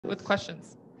with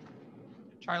questions.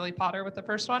 Charlie Potter with the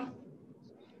first one.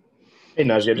 Hey,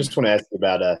 Najee, I just want to ask you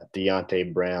about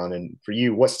Deontay Brown. And for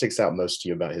you, what sticks out most to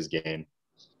you about his game?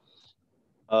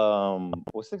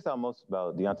 What sticks out most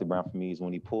about Deontay Brown for me is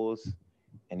when he pulls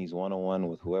and he's one-on-one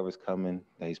with whoever's coming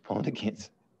that he's pulling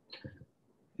against.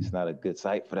 It's not a good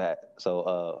sight for that.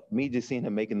 So me just seeing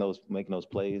him making those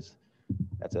plays,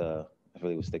 that's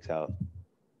really what sticks out.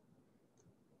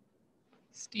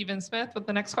 Stephen Smith with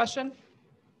the next question.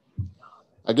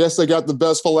 I guess they got the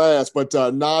best for last, but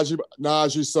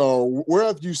Najee, so where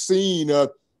have you seen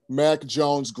Mac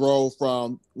Jones grow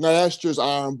from last year's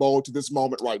Iron Bowl to this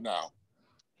moment right now?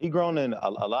 He grown in a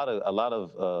lot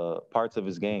of parts of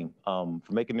his game, from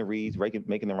making the reads,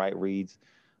 making the right reads,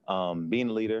 being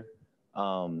a leader,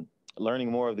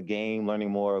 learning more of the game,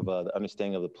 learning more of the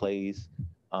understanding of the plays,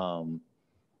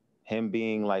 him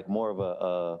being like more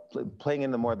of playing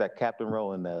into more of that captain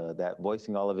role and that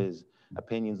voicing all of his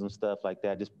opinions and stuff like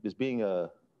that. Just being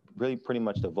really pretty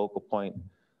much the vocal point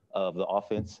of the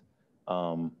offense.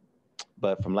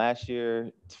 But from last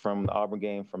year, from the Auburn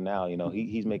game, from now,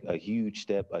 he's made a huge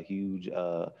step, a huge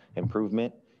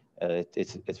improvement.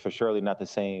 It's for surely not the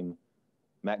same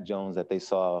Mac Jones that they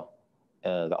saw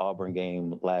the Auburn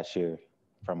game last year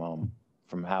from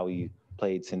how he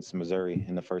played since Missouri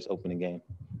in the first opening game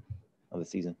of the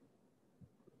season.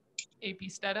 AP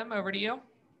Stedham, over to you.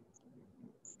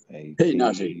 Hey,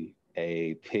 Najee.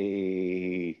 AP.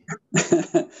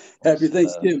 Happy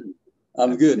Thanksgiving.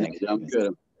 I'm good, Najee. I'm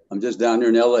good. I'm just down here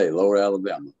in LA, Lower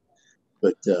Alabama.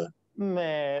 But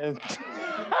man. I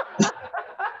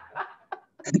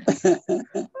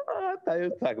thought you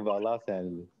were talking about Los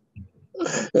Angeles.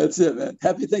 That's it, man.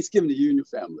 Happy Thanksgiving to you and your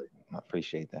family. I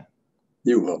appreciate that.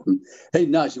 You're welcome. Hey,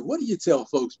 Najee, what do you tell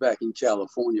folks back in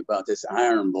California about this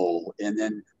Iron Bowl? And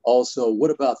then also, what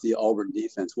about the Auburn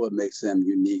defense? What makes them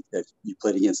unique that you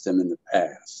played against them in the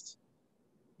past?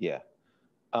 Yeah.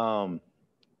 Well,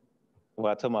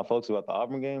 I told my folks about the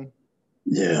Auburn game.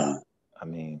 Yeah. I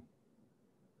mean,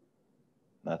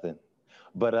 nothing.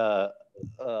 But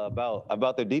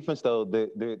about their defense though,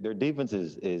 their defense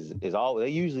is all they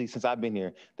usually, since I've been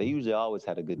here, they usually always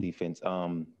had a good defense.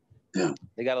 Yeah.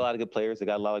 They got a lot of good players. They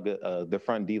got a lot of good. Their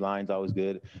front D line's always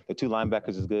good. The two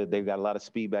linebackers is good. They've got a lot of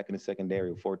speed back in the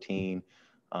secondary. 14,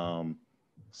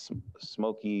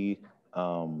 Smoke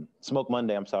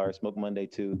Monday. I'm sorry, Smoke Monday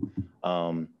too.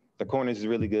 The corners is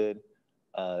really good.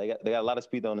 They got a lot of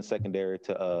speed though in the secondary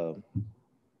to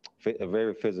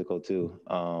very physical too.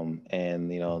 And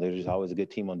they're just always a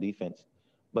good team on defense.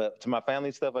 But to my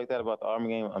family, stuff like that about the Auburn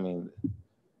game, I mean,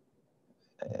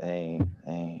 I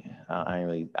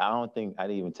don't think I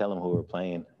didn't even tell them who we're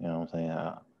playing. You know what I'm saying?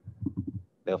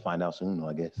 They'll find out soon,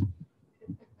 I guess.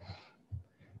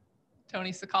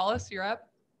 Tony Sakalas, you're up.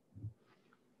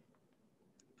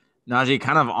 Najee,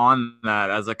 kind of on that,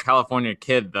 as a California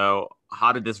kid, though,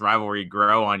 how did this rivalry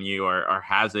grow on you, or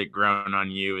has it grown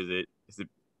on you? Is it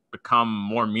become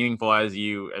more meaningful as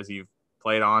you've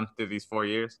played on through these 4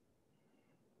 years?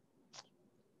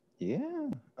 Yeah.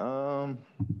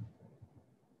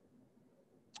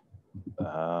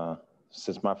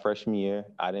 Since my freshman year,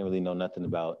 I didn't really know nothing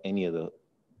about any of the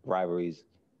rivalries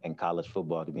in college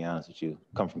football, to be honest with you.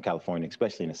 Come from California,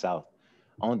 especially in the South.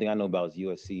 Only thing I know about is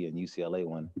USC and UCLA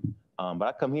one. But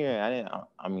I come here and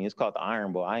it's called the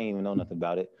Iron Bowl. I didn't even know nothing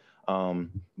about it.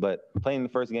 But playing the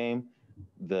first game,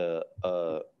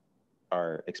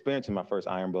 our experience in my first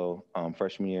Iron Bowl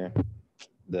freshman year,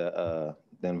 the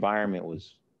environment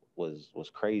was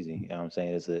crazy. You know what I'm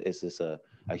saying? It's just a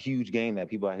huge game that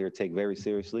people out here take very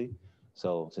seriously.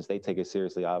 So since they take it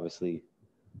seriously, obviously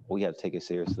we have to take it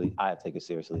seriously. I have to take it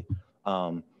seriously.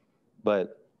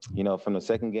 But from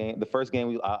the first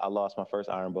game I lost my first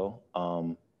Iron Bowl.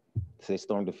 They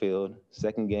stormed the field.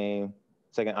 Second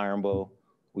Iron Bowl,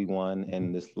 we won,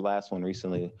 and this last one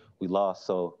recently we lost.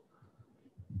 So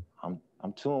I'm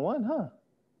 2-1, huh?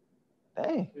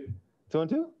 Hey,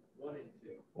 2-2.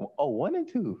 1-2. Oh,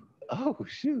 1-2. Oh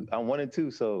shoot, I'm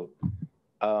 1-2. So,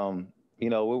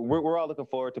 we're all looking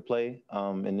forward to play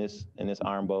in this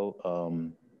Iron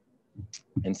Bowl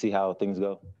and see how things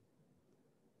go.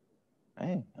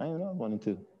 Hey, I don't know,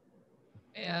 1-2.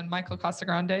 And Michael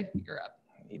Casagrande, you're up.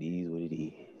 It is what it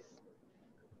is.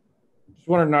 Just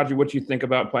wondering, Najee, what you think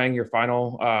about playing your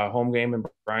final home game in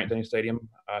Bryant-Denny Stadium,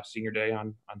 senior day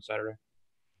on Saturday.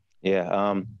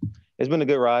 Yeah, it's been a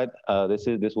good ride. This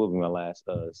will be my last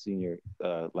senior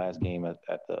last game at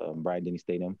the Bryant-Denny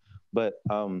Stadium. But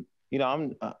I'm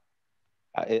not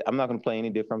going to play any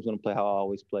different. I'm going to play how I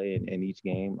always play in each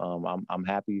game. I'm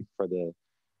happy for the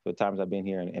times I've been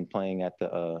here and playing at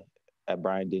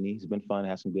Bryant-Denny. It's been fun.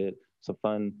 Had some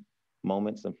fun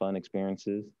moments and fun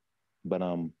experiences. But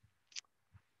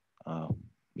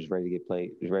just ready to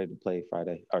play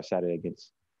Friday or Saturday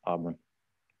against Auburn.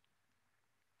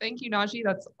 Thank you, Najee.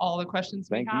 That's all the questions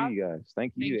we have. Thank you, guys.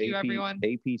 Thank you, AP, everyone.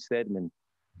 AP Stedman.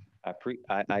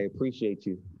 I appreciate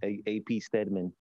you, AP Stedman.